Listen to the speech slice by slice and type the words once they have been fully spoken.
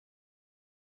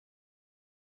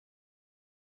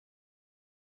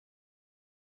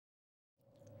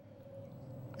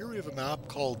we have a map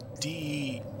called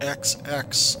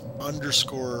DEXX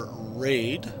underscore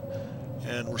raid,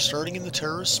 and we're starting in the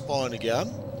terrorist spawn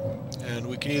again, and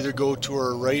we can either go to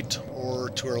our right or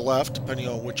to our left depending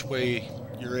on which way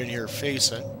you're in here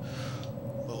facing.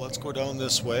 But let's go down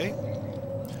this way.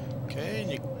 Okay,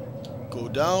 and you go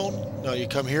down. Now you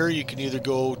come here, you can either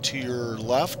go to your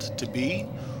left to B,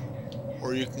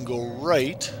 or you can go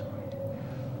right,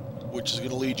 which is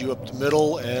going to lead you up the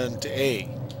middle and to A.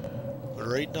 But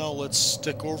right now let's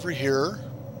stick over here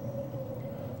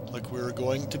like we were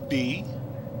going to B.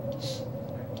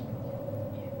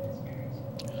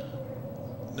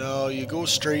 Now you go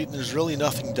straight and there's really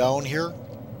nothing down here.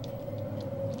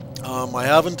 I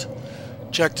haven't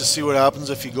checked to see what happens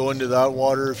if you go into that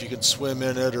water, if you can swim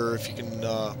in it, or if you can,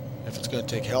 if it's going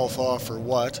to take health off or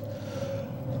what.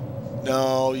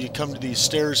 Now you come to these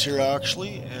stairs here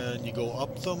actually, and you go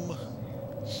up them.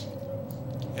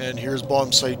 And here's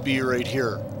bomb site B right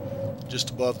here,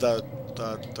 just above that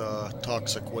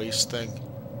toxic waste thing.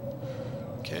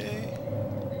 Okay,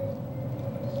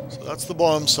 so that's the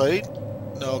bomb site.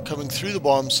 Now coming through the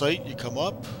bomb site, you come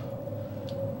up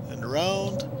and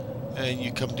around, and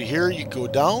you come to here, you go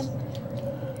down,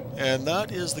 and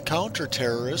that is the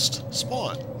counter-terrorist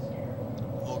spawn.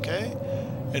 Okay,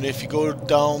 and if you go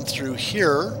down through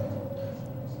here,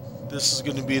 this is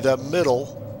going to be that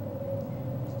middle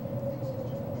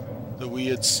that we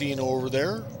had seen over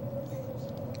there.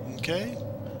 Okay,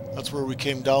 that's where we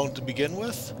came down to begin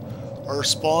with. Our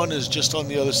spawn is just on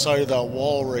the other side of that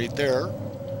wall right there,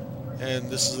 and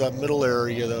this is that middle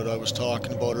area that I was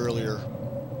talking about earlier.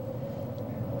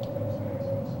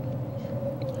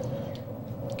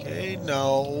 Okay,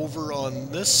 now over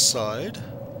on this side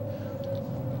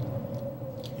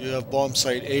you have bomb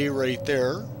site A right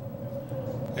there,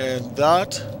 and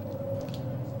that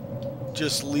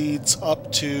just leads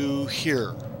up to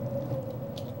here.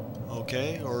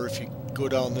 Okay, or if you go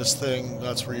down this thing,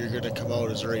 that's where you're going to come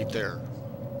out, is right there.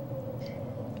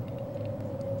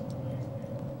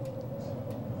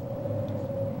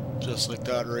 Just like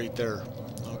that right there.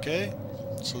 Okay,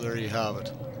 so there you have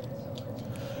it.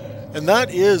 And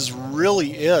that is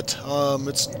really it.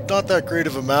 It's not that great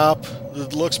of a map.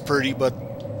 It looks pretty, but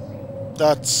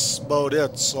that's about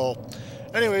it. So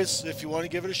anyways, if you want to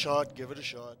give it a shot, give it a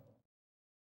shot.